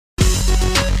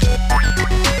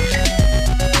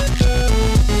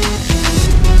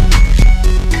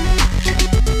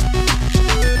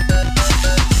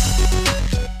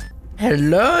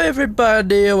Hello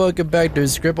everybody, welcome back to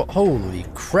Scribble. Holy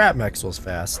crap, Maxwell's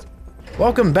fast.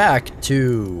 Welcome back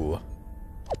to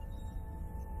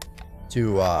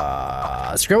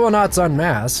Scribblenauts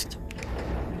Unmasked.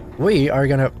 We are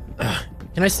gonna...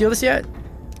 can I steal this yet?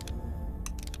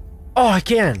 Oh, I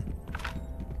can!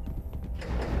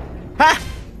 Ha!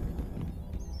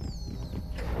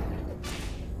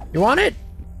 You want it?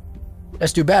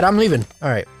 That's too bad, I'm leaving.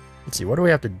 Alright, let's see, what do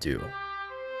we have to do?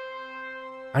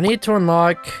 I need to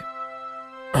unlock...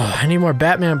 oh, I need more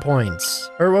Batman points.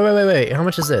 Or wait, how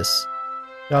much is this?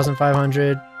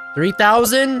 2,500?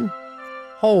 3,000?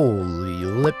 Holy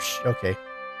lips. Okay.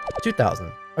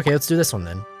 2,000. Okay, let's do this one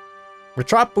then.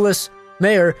 Metropolis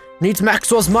Mayor needs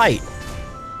Maxwell's might.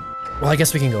 Well, I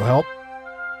guess we can go help.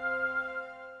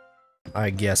 I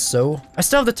guess so. I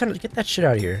still have the time to get that shit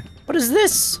out of here. What is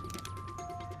this?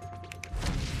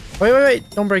 Wait.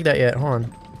 Don't break that yet. Hold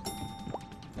on.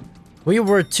 We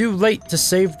were too late to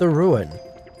save the ruin.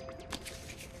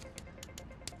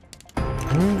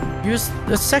 Use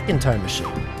the second time machine.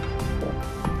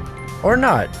 Or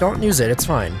not. Don't use it. It's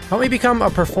fine. Help me become a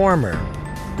performer.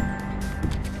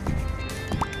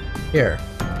 Here.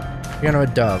 You're gonna a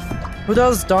dove. Who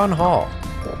does Don Hall?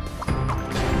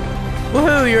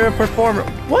 Woohoo, you're a performer.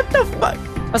 What the fuck?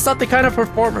 That's not the kind of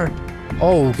performer.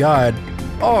 Oh god.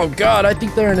 Oh god, I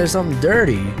think they're into something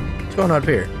dirty. What's going on up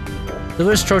here?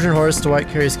 Delivers Trojan horse to White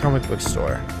Carey's comic book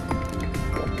store.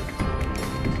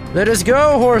 Let us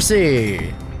go,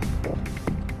 horsey!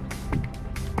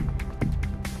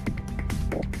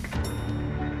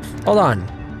 Hold on.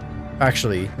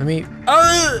 Actually, let me...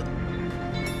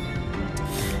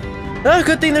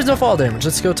 good thing there's no fall damage.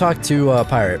 Let's go talk to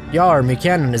Pirate. Yar, me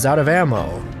cannon is out of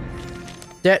ammo.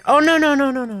 Dead. Oh, no.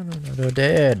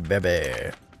 Dead,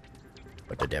 baby.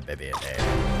 Put the dead baby in there.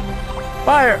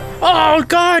 Fire! Oh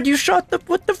god, you shot the...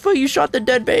 what the fuck? You shot the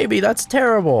dead baby. That's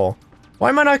terrible. Why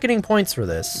am I not getting points for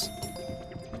this?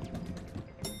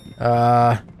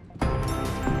 Wait,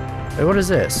 what is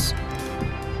this?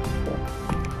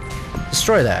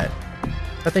 Destroy that.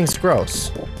 That thing's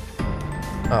gross.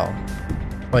 Oh.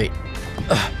 Wait.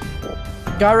 Ugh.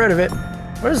 Got rid of it.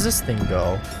 Where does this thing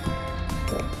go?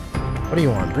 What do you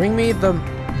want? Bring me the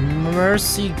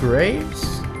Mercy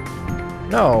Graves?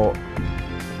 No.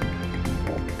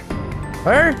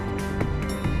 Her?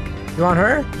 You want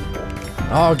her?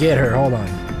 I'll get her. Hold on.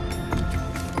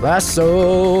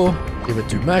 Lasso. Give it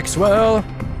to Maxwell.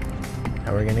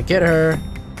 Now we're gonna get her.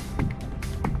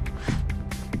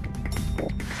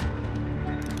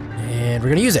 And we're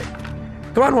gonna use it.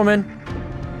 Come on, woman.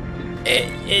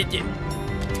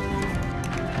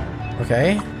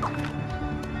 Okay.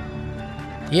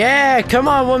 Yeah, come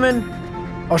on, woman.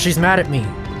 Oh, she's mad at me.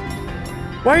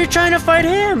 Why are you trying to fight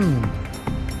him?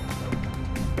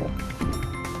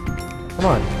 Come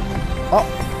on. Oh.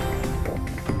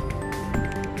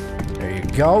 There you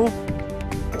go.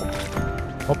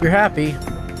 Hope you're happy.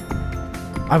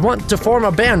 I want to form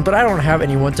a band, but I don't have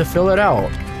anyone to fill it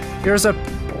out. Here's a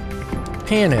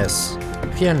pianist.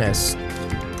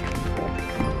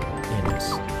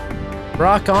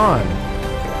 Rock on.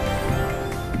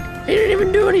 He didn't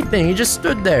even do anything. He just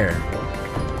stood there.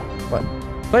 What?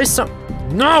 Place some...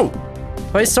 no!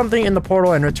 Place something in the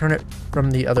portal and return it from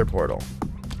the other portal.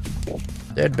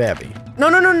 Dead babby. No.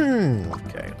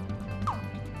 Okay.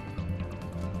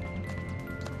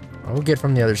 I'll get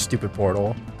from the other stupid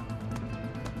portal.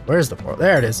 Where's the portal?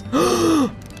 There it is.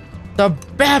 The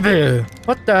babby!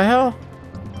 What the hell?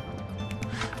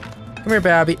 Come here,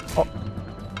 babby. Oh.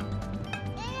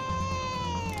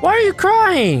 Why are you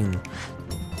crying?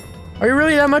 Are you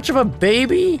really that much of a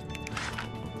baby?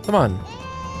 Come on.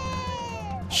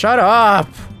 Shut up!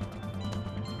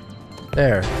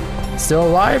 There. Still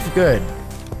alive? Good.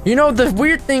 You know, the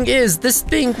weird thing is, this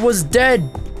thing was dead,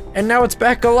 and now it's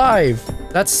back alive.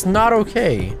 That's not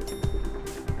okay.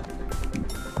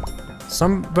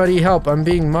 Somebody help, I'm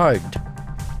being mugged.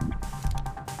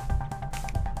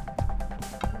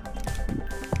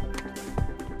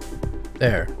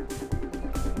 There.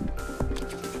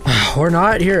 Or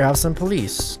not. Here, have some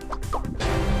police.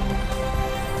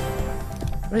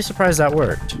 Really surprised that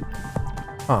worked.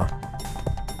 Huh.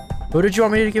 Who did you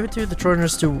want me to give it to? The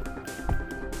Trojans to...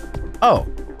 oh.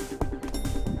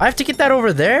 I have to get that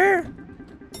over there?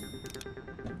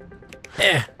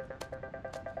 Eh.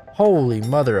 Holy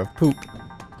mother of poop.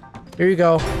 Here you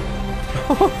go.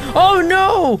 Oh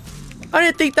no! I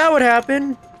didn't think that would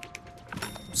happen.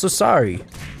 I'm so sorry.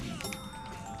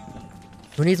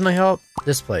 Who needs my help?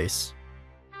 This place.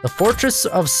 The Fortress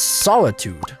of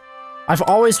Solitude. I've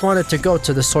always wanted to go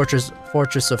to the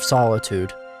Fortress of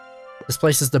Solitude. This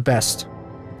place is the best.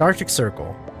 The Arctic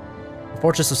Circle.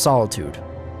 Fortress of Solitude.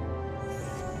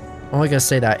 I'm only gonna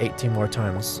say that 18 more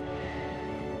times.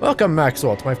 Welcome,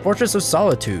 Maxwell, to my Fortress of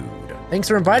Solitude. Thanks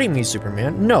for inviting me,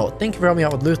 Superman. No, thank you for helping me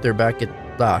out with Luther back at...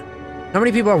 How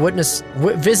many people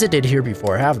have visited here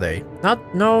before, have they?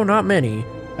 No, not many.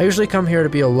 I usually come here to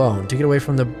be alone, to get away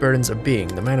from the burdens of being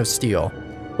the Man of Steel.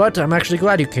 But I'm actually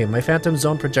glad you came. My Phantom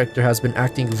Zone projector has been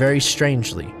acting very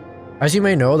strangely. As you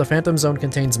may know, the Phantom Zone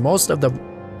contains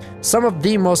some of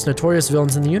the most notorious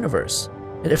villains in the universe.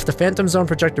 And if the Phantom Zone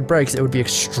projector breaks, it would be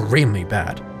extremely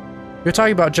bad. You're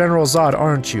talking about General Zod,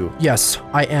 aren't you? Yes,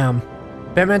 I am.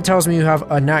 Batman tells me you have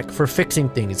a knack for fixing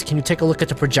things. Can you take a look at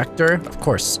the projector? Of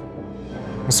course.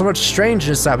 There's so much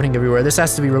strangeness happening everywhere. This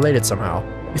has to be related somehow.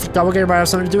 You think Doppelganger might have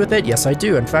something to do with it? Yes, I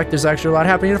do. In fact, there's actually a lot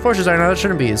happening in the fortress right now that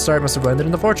shouldn't be. Sorry, it must have blended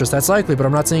in the fortress. That's likely, but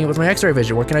I'm not seeing it with my X-ray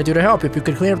vision. What can I do to help? If you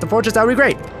could clean up the fortress, that would be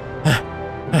great.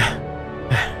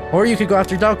 Or you could go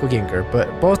after Doppelganger,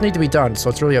 but both need to be done, so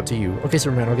it's really up to you. Okay,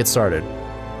 Superman, I'll get started.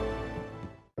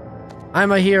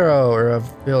 I'm a hero, or a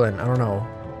villain. I don't know.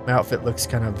 My outfit looks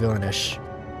kind of villainish.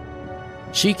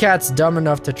 She-Cat's dumb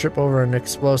enough to trip over an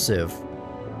explosive.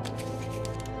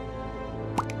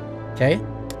 Okay.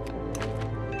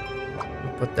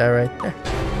 Put that right there.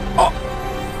 Oh!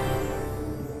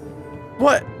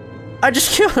 What? I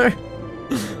just killed her!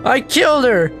 I killed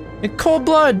her! In cold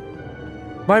blood!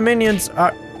 My minions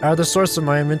are the source of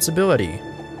my invincibility.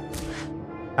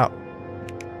 Ow.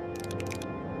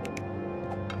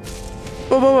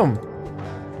 Boom, boom, boom!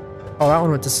 Oh, that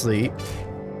one went to sleep.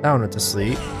 That one went to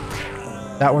sleep.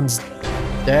 That one's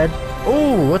dead.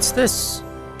 Oh, what's this?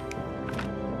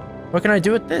 What can I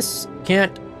do with this?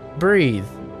 Can't breathe.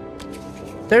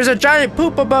 There's a giant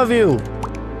poop above you!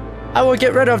 I will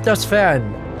get rid of this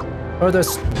fan. Or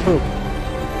this poop.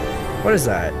 What is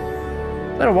that?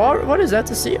 Is that a wall? What is that?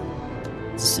 It's a seal?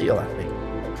 It's a seal, I think.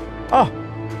 Oh!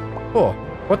 Cool.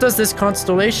 What does this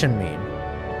constellation mean?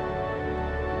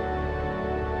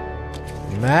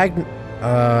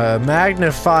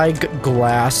 Magnified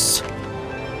glass.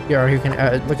 Here, you can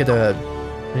look at the...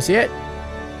 Can you see it?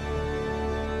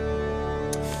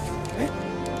 Okay.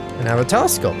 And have a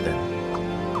telescope then.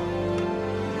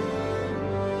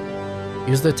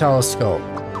 Use the telescope.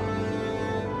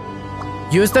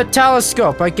 Use the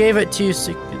telescope! I gave it to you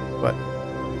so you could... What?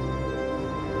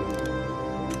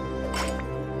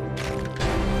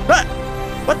 Ah!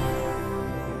 What?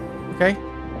 Okay.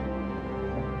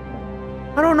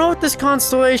 I don't know what this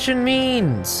constellation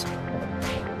means.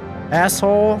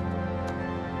 Asshole.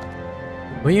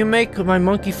 Will you make my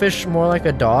monkey fish more like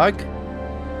a dog?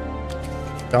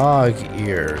 Dog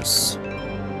ears.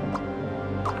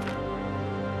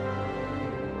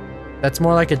 That's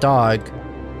more like a dog.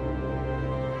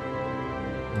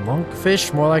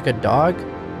 Monkfish more like a dog?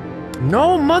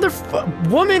 No,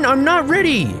 woman, I'm not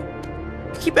ready.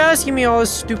 You keep asking me all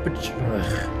this stupid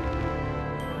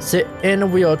Sit in a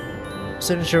wheel.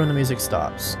 Sit in a chair when the music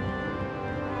stops.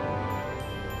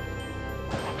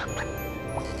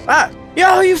 Ah!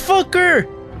 Yo, you fucker!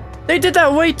 They did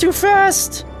that way too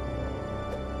fast!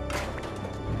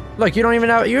 Look, you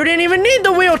didn't even need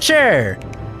the wheelchair!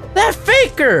 That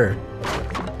faker!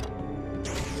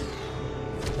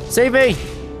 Save me!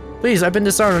 Please, I've been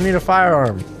disarmed. I need a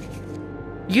firearm.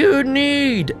 You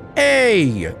need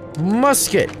a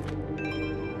musket.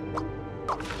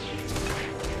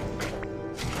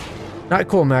 Not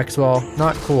cool, Maxwell.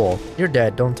 Not cool. You're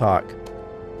dead. Don't talk.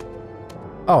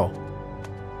 Oh.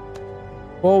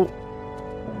 Well,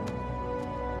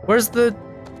 where's the...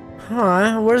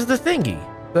 Where's the thingy?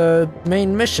 The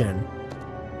main mission.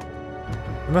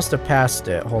 I must have passed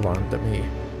it. Hold on.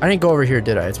 I didn't go over here,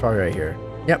 did I? It's probably right here.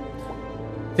 Yep.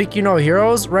 Think you know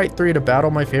heroes? Write 3 to battle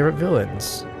my favorite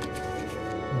villains.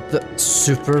 The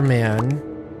Superman.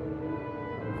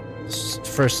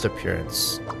 First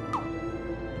appearance.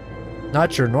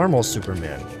 Not your normal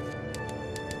Superman.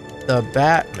 The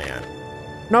Batman.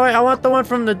 No, wait, I want the one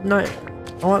from the night.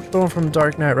 I want the one from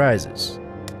Dark Knight Rises.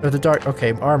 Or the dark.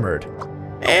 Okay, armored.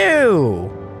 Ew!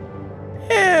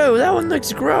 Ew, that one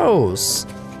looks gross.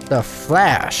 The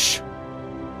Flash.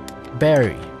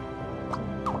 Barry.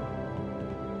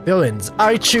 Villains,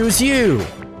 I choose you!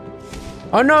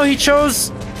 Oh no, he chose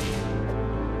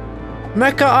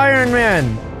Mecha Iron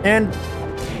Man and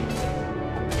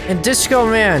Disco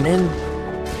Man and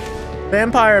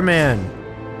Vampire Man.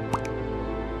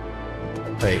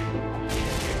 Wait.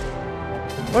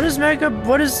 What is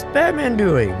Batman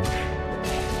doing?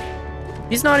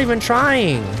 He's not even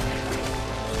trying.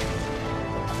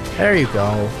 There you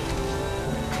go.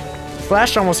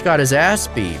 Flash almost got his ass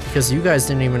beat because you guys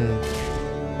didn't even...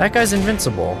 That guy's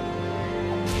invincible.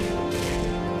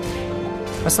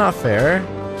 That's not fair.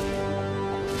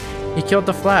 He killed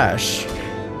the Flash.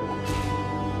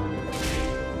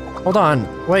 Hold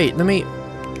on. Wait, let me...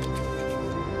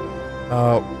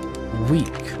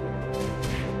 weak.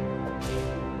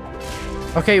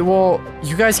 Okay, well,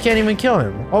 you guys can't even kill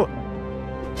him. Oh.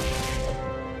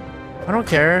 I don't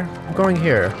care. I'm going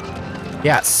here.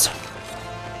 Yes.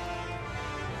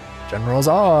 General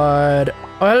Zod.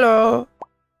 Oh, hello.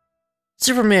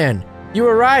 Superman, you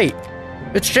were right.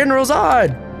 It's General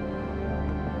Zod.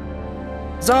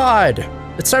 Zod.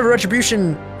 It's time for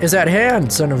retribution is at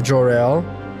hand, son of Jor-El.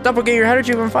 Doppelganger, how did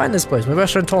you even find this place? My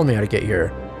best friend told me how to get here.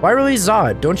 Why release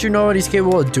Zod? Don't you know what he's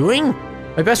capable of doing?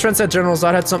 My best friend said General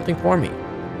Zod had something for me.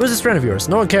 Who's this friend of yours?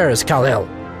 No one cares, Kal-El.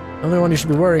 The only one you should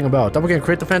be worrying about. Doppelganger,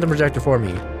 create the phantom projector for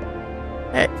me.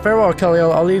 Hey, farewell,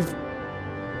 Kal-El. I'll leave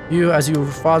you as your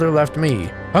father left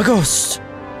me. A ghost!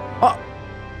 Oh!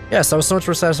 Yes, that was so much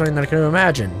more satisfying than I could have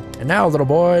imagined. And now, little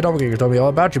boy, Doppelganger told me all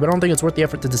about you, but I don't think it's worth the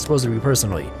effort to dispose of you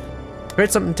personally.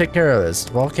 Create something to take care of this.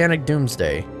 Volcanic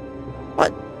doomsday.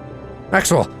 What?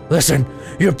 Maxwell, listen.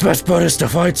 Your best bet is to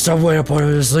find some way to put him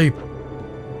to sleep.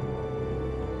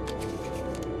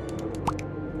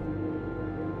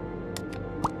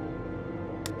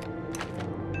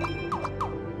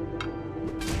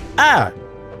 Ah!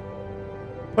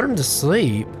 Put him to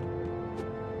sleep?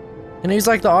 And he's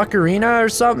like the ocarina or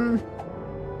something?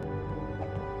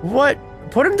 What?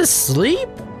 Put him to sleep?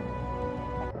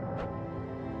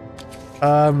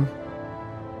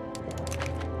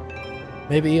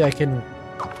 Maybe I can...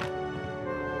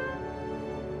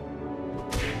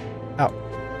 Ow.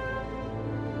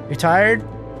 You tired?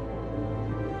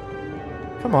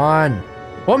 Come on.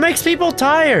 What makes people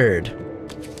tired?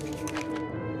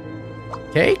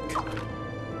 Cake?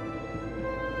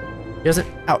 He doesn't...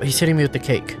 Ow, he's hitting me with the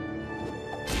cake.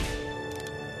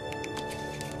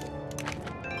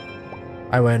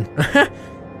 I win.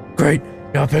 Great.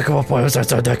 Now pick him up while he's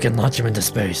outside deck and launch him into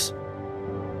space.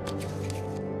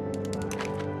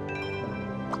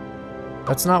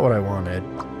 That's not what I wanted.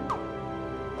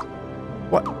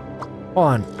 What? Hold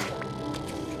on.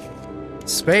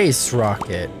 Space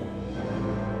rocket.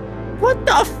 What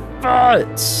the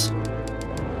fudge?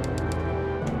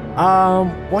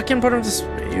 What can put him to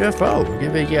UFO?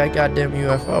 Give it a goddamn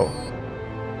UFO.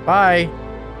 Bye.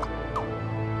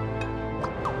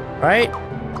 Right?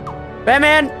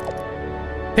 Batman!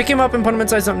 Pick him up and put him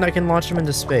inside something that can launch him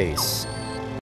into space.